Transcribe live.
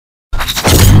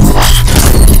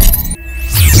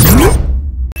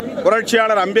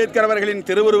புரட்சியாளர் அம்பேத்கர் அவர்களின்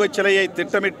திருவுருவச் சிலையை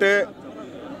திட்டமிட்டு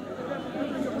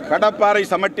கடப்பாறை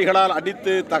சமட்டிகளால்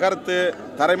அடித்து தகர்த்து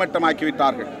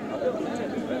தரைமட்டமாக்கிவிட்டார்கள்.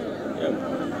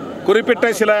 குறிப்பிட்ட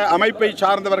சில அமைப்பை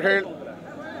சார்ந்தவர்கள்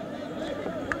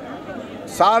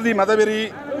சாதி மதவெறி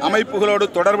அமைப்புகளோடு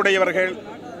தொடர்புடையவர்கள்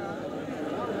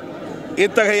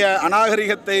இத்தகைய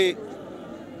அநாகரிகத்தை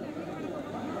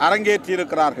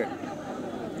அரங்கேற்றியிருக்கிறார்கள்.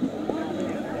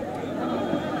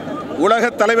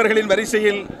 உலகத் தலைவர்களின்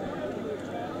வரிசையில்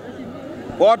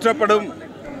போற்றப்படும்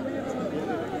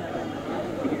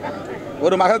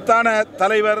ஒரு மகத்தான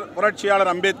தலைவர்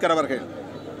புரட்சியாளர் அம்பேத்கர் அவர்கள்.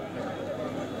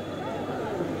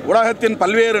 உலகத்தின்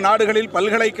பல்வேறு நாடுகளில்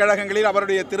பல்கலைக்கழகங்களில்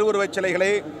அவருடைய திருவுருவச்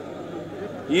சிலைகளை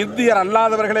இந்தியர்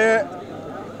அல்லாதவர்களே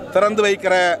திறந்து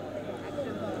வைக்கிற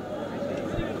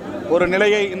ஒரு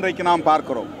நிலையை இன்றைக்கு நாம்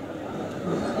பார்க்கிறோம்.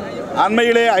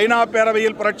 அண்மையிலே ஐநா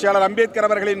பேரவையில் புரட்சியாளர் அம்பேத்கர்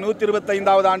அவர்களின்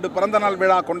 125வது ஆண்டு பிறந்த நாள்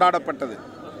விழா கொண்டாடப்பட்டது.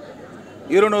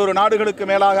 200 நாடுகளுக்கு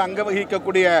மேலாக அங்க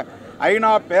வகிக்கக்கூடிய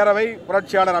ஐநா பேரவை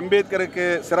புரட்சியாளர் அம்பேத்கருக்கு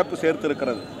சிறப்பு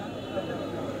சேர்த்திருக்கிறது.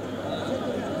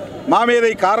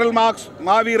 மாமேதை கார்ல் மார்க்ஸ்,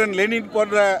 மாவீரன் லெனின்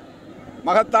போன்ற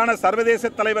மகத்தான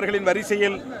சர்வதேச தலைவர்களின்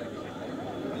வரிசையில்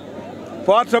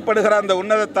போற்றப்படுகிற அந்த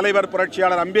உன்னத தலைவர்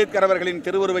புரட்சியாளர் அம்பேத்கர் அவர்களின்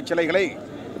திருவுருவச் சிலைகளை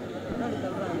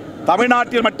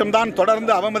தமிழ்நாட்டில் மட்டும்தான்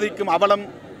தொடர்ந்து அவமதிக்கும் அவலம்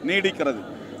நீடிக்கிறது.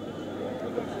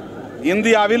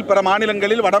 இந்தியாவில் பிற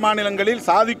மாநிலங்களில் வட மாநிலங்களில்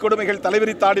சாதி கொடுமைகள்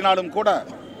தலைவிரித்தாடினாலும் கூட,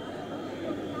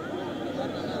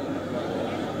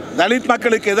 தலித்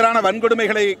மக்களுக்கு எதிரான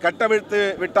வன்கொடுமைகளை கட்டவிழ்த்து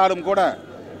விட்டாலும் கூட,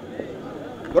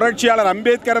 புரட்சியாளர்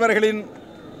அம்பேத்கர் அவர்களின்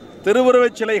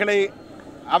திருவுருவச் சிலைகளை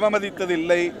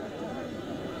அவமதித்ததில்லை.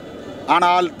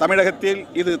 ஆனால் தமிழகத்தில்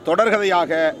இது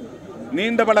தொடர்கதையாக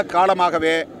நீண்டபல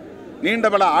காலமாகவே,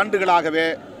 நீண்டபல ஆண்டுகளாகவே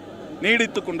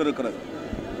நீடித்துக் கொண்டிருக்கிறது.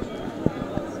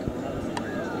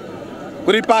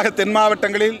 குறிப்பாக தென்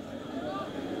மாவட்டங்களில்,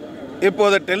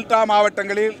 இப்போது டெல்டா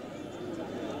மாவட்டங்களில்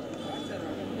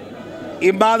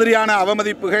இம்மாதிரியான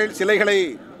அவமதிப்புகள், சிலைகளை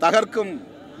தகர்க்கும்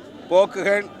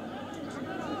போக்குகள்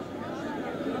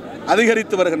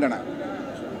அதிகரித்து வருகின்றன.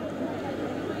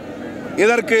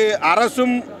 இதற்கு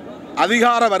அரசும்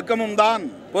அதிகார வர்க்கமும் தான்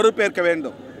பொறுப்பேற்க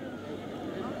வேண்டும்.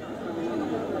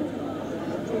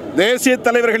 தேசிய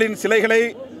தலைவர்களின் சிலைகளை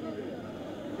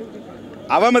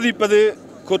அவமதிப்பது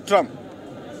குற்றம்.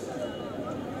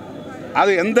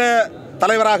 அது எந்த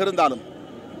தலைவராக இருந்தாலும்.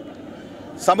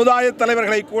 சமுதாய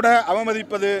தலைவர்களை கூட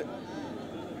அவமதிப்பது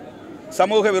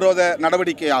சமூக விரோத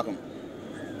நடவடிக்கையாகும்.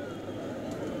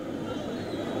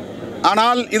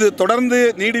 ஆனால் இது தொடர்ந்து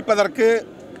நீடிப்பதற்கு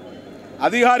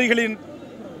அதிகாரிகளின்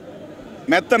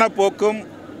மெத்தன போக்கும்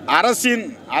அரசின்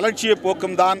அலட்சிய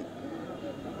போக்கும் தான்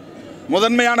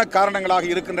முதன்மையான காரணங்களாக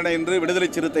இருக்கின்றன என்று விடுதலை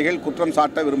சிறுத்தைகள் குற்றம்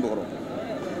சாட்ட விரும்புகிறோம்.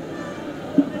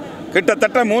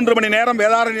 கிட்டத்தட்ட 3 மணி நேரம்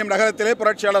வேதாரண்யம் நகரத்திலே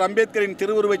புரட்சியாளர் அம்பேத்கரின்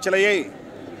திருவுருவச் சிலையை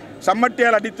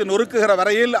சம்மட்டியால் அடித்து நொறுக்குகிற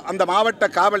வரையில் அந்த மாவட்ட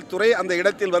காவல்துறை அந்த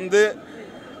இடத்தில் வந்து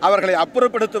அவர்களை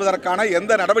அப்புறப்படுத்துவதற்கான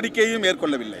எந்த நடவடிக்கையும்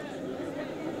மேற்கொள்ளவில்லை.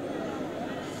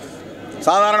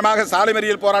 சாதாரணமாக சாலை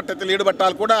மறியல் போராட்டத்தில்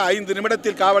ஈடுபட்டால் கூட 5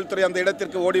 நிமிடத்தில் காவல்துறை அந்த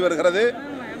இடத்திற்கு ஓடி வருகிறது.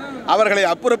 அவர்களை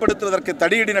அப்புறப்படுத்துவதற்கு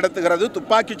தடியடி நடத்துகிறது,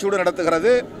 துப்பாக்கிச்சூடு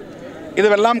நடத்துகிறது.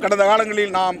 இதுவெல்லாம் கடந்த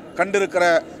காலங்களில் நாம் கண்டிருக்கிற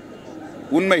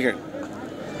உண்மைகள்.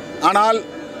 ஆனால்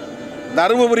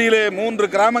தருமபுரியிலே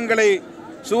 3 கிராமங்களை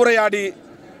சூறையாடி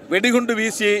வெடிகுண்டு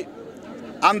வீசி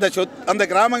அந்த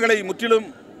கிராமங்களை முற்றிலும்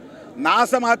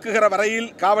நாசமாக்குகிற வரையில்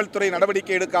காவல்துறை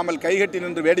நடவடிக்கை எடுக்காமல் கைகட்டி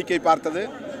நின்று வேடிக்கை பார்த்தது.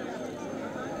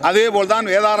 அதேபோல்தான்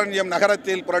வேதாரண்யம்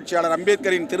நகரத்தில் புரட்சியாளர்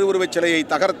அம்பேத்கரின் திருவுருவச் சிலையை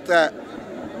தகர்த்த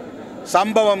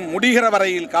சம்பவம் முடிகிற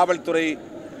வரையில் காவல்துறை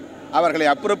அவர்களை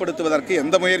அப்புறப்படுத்துவதற்கு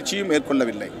எந்த முயற்சியும்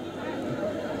மேற்கொள்ளவில்லை.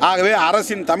 ஆகவே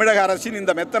தமிழக அரசின்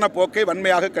இந்த மெத்தன போக்கை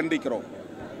வன்மையாக கண்டிக்கிறோம்.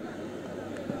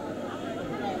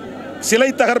 சிலை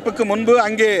தகர்ப்புக்கு முன்பு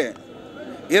அங்கே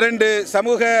 2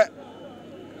 சமூக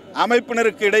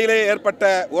அமைப்பினருக்கு இடையிலே ஏற்பட்ட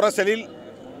உரசலில்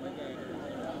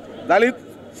தலித்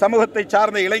சமூகத்தை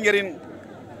சார்ந்த இளைஞரின்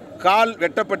கால்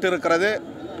வெட்டப்பட்டிருக்கிறது.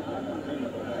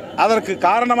 அதற்கு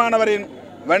காரணமானவரின்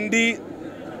வண்டி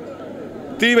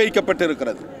தீ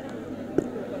வைக்கப்பட்டிருக்கிறது.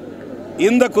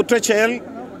 இந்த குற்றச்செயல்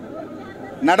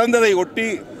நடந்ததை ஒட்டி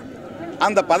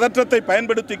அந்த பதற்றத்தை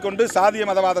பயன்படுத்தி கொண்டு சாதிய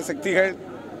மதவாத சக்திகள்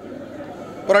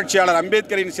புரட்சியாளர்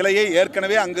அம்பேத்கரின் சிலையை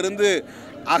ஏற்கனவே அங்கிருந்து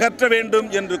அகற்ற வேண்டும்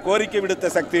என்று கோரிக்கை விடுத்த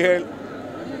சக்திகள்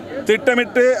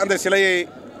திட்டமிட்டு அந்த சிலையை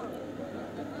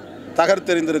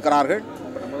தகர்த்தெறிந்திருக்கிறார்கள்.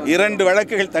 2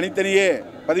 வழக்குகள் தனித்தனியே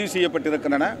பதிவு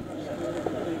செய்யப்பட்டிருக்கின்றன.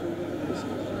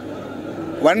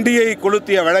 வண்டியை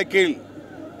கொளுத்திய வழக்கில்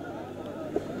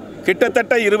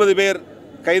கிட்டத்தட்ட 20 பேர்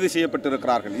கைது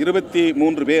செய்யப்பட்டிருக்கிறார்கள்.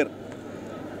 23 பேர்.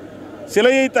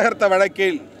 சிலையை தகர்த்த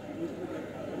வழக்கில்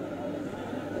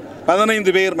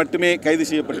 15 பேர் மட்டுமே கைது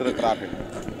செய்யப்பட்டிருக்கிறார்கள்.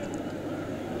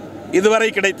 இதுவரை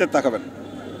கிடைத்த தகவல்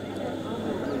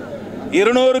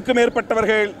 200க்கும்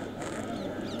மேற்பட்டவர்கள்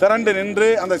திரண்டு நின்று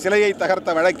அந்த சிலையை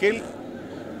தகர்த்த வழக்கில்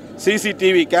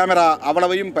சிசிடிவி கேமரா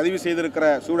அவ்வளவையும் பதிவு செய்திருக்கிற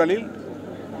சூழலில்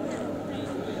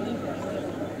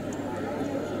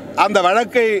அந்த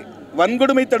வழக்கை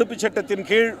வன்கொடுமை தடுப்புச் சட்டத்தின்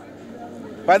கீழ்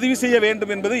பதிவு செய்ய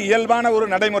வேண்டும் என்பது இயல்பான ஒரு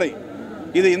நடைமுறை.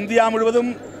 இது இந்தியா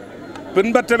முழுவதும்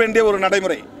பின்பற்ற வேண்டிய ஒரு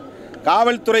நடைமுறை.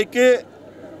 காவல்துறைக்கு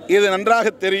இது நன்றாக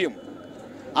தெரியும்.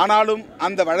 ஆனாலும்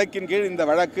அந்த வழக்கின் கீழ் இந்த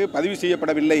வழக்கு பதிவு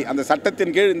செய்யப்படவில்லை, அந்த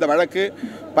சட்டத்தின் கீழ் இந்த வழக்கு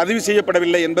பதிவு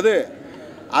செய்யப்படவில்லை என்பது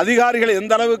அதிகாரிகள்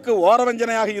எந்த அளவுக்கு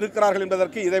ஓரவஞ்சனையாக இருக்கிறார்கள்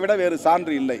என்பதற்கு இதைவிட வேறு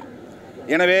சான்று இல்லை.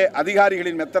 எனவே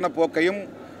அதிகாரிகளின் மெத்தன போக்கையும்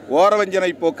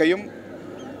ஓரவஞ்சனை போக்கையும்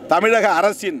தமிழக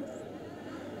அரசின்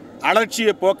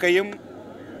அலட்சிய போக்கையும்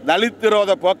தலித்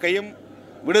விரோத போக்கையும்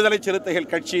விடுதலை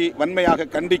சிறுத்தைகள் கட்சி வன்மையாக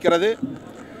கண்டிக்கிறது.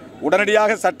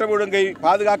 உடனடியாக சட்ட ஒழுங்கை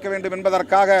பாதுகாக்க வேண்டும்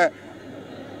என்பதற்காக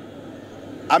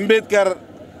அம்பேத்கர்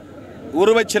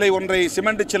உருவச்சிலை ஒன்றை,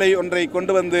 சிமெண்ட் சிலை ஒன்றை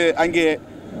கொண்டு வந்து அங்கே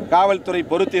காவல்துறை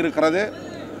பொருத்தி இருக்கிறது.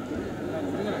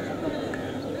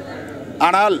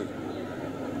 ஆனால்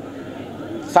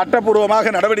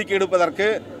சட்டப்பூர்வமாக நடவடிக்கை எடுப்பதற்கு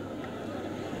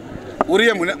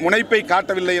உரிய முனைப்பை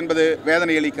காட்டவில்லை என்பது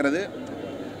வேதனை அளிக்கிறது.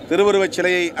 திருவுருவச்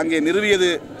சிலையை அங்கே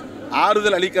நிறுவியது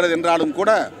ஆறுதல் அளிக்கிறது என்றாலும்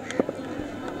கூட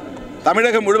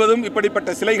தமிழகம் முழுவதும் இப்படிப்பட்ட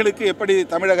சிலைகளுக்கு எப்படி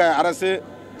தமிழக அரசு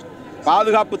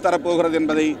பாதுகாப்பு தரப்போகிறது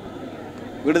என்பதை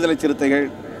விடுதலை சிறுத்தைகள்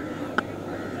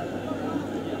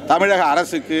தமிழக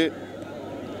அரசுக்கு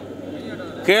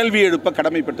கேள்வி எழுப்ப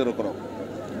கடமைப்பட்டிருக்கிறோம்.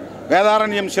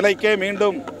 வேதாரண்யம் சிலைக்கே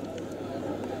மீண்டும்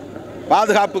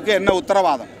பாதுகாப்புக்கு என்ன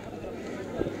உத்தரவாதம்?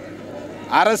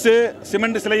 அரசு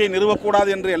சிமெண்ட் சிலையை நிறுவக்கூடாது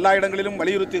என்று எல்லா இடங்களிலும்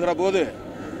வலியுறுத்துகிற போது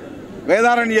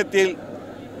வேதாரண்யத்தில்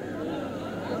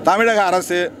தமிழக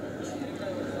அரசு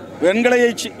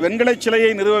வெண்கல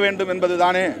சிலையை நிறுவ வேண்டும்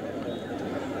என்பதுதானே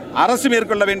அரசு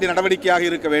மேற்கொள்ள வேண்டிய நடவடிக்கையாக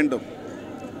இருக்க வேண்டும்.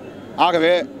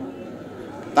 ஆகவே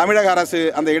தமிழக அரசு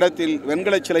அந்த இடத்தில்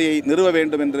வெண்கல சிலையை நிறுவ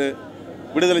வேண்டும் என்று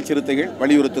விடுதலை சிறுத்தைகள்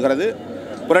வலியுறுத்துகிறது.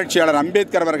 புரட்சியாளர்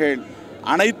அம்பேத்கர் அவர்கள்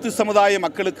அனைத்து சமுதாய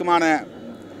மக்களுக்குமான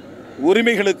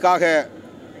உரிமைகளுக்காக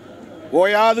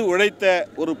ஓயாது உழைத்த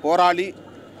ஒரு போராளி.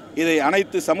 இதை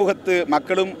அனைத்து சமூகத்து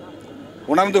மக்களும்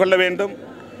உணர்ந்து கொள்ள வேண்டும்.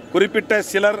 குறிப்பிட்ட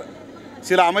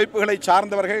சில அமைப்புகளை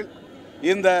சார்ந்தவர்கள்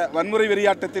இந்த வன்முறை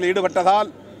வெறியாட்டத்தில் ஈடுபட்டதால்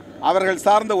அவர்கள்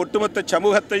சார்ந்த ஒட்டுமொத்த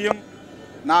சமூகத்தையும்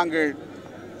நாங்கள்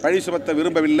பழி சுமத்த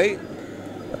விரும்பவில்லை,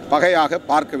 பகையாக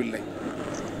பார்க்கவில்லை.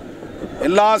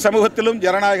 எல்லா சமூகத்திலும்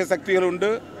ஜனநாயக சக்திகள் உண்டு,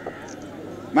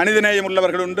 மனிதநேயம்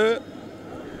உள்ளவர்கள் உண்டு,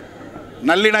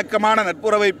 நல்லிணக்கமான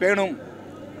நட்புறவை பேணும்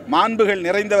மாண்புகள்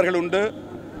நிறைந்தவர்கள் உண்டு.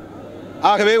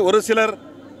 ஆகவே ஒரு சிலர்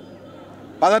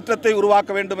பதற்றத்தை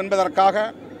உருவாக்க வேண்டும் என்பதற்காக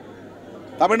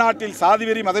தமிழ்நாட்டில்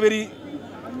சாதிவெறி மதவெறி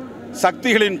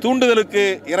சக்திகளின் தூண்டுதலுக்கு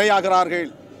இரையாகிறார்கள்.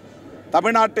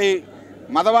 தமிழ்நாட்டை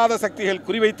மதவாத சக்திகள்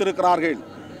குறிவைத்திருக்கிறார்கள்.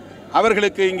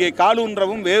 அவர்களுக்கு இங்கே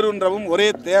காலூன்றவும் வேரூன்றவும் ஒரே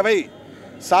தேவை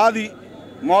சாதி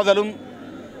மோதலும்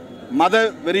மத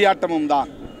வெறியாட்டமும் தான்.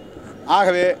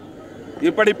 ஆகவே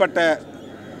இப்படிப்பட்ட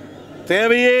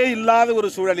தேவையே இல்லாத ஒரு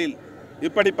சூழலில்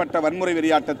இப்படிப்பட்ட வன்முறை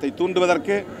வெறியாட்டத்தை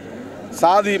தூண்டுவதற்கு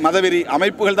சாதி மதவெறி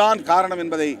அமைப்புகள்தான் காரணம்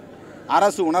என்பதை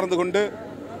அரசு உணர்ந்து கொண்டு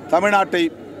தமிழ்நாட்டை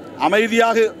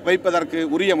அமைதியாக வைப்பதற்கு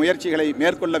உரிய முயற்சிகளை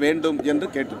மேற்கொள்ள வேண்டும் என்று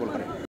கேட்டுக்கொள்கிறேன்.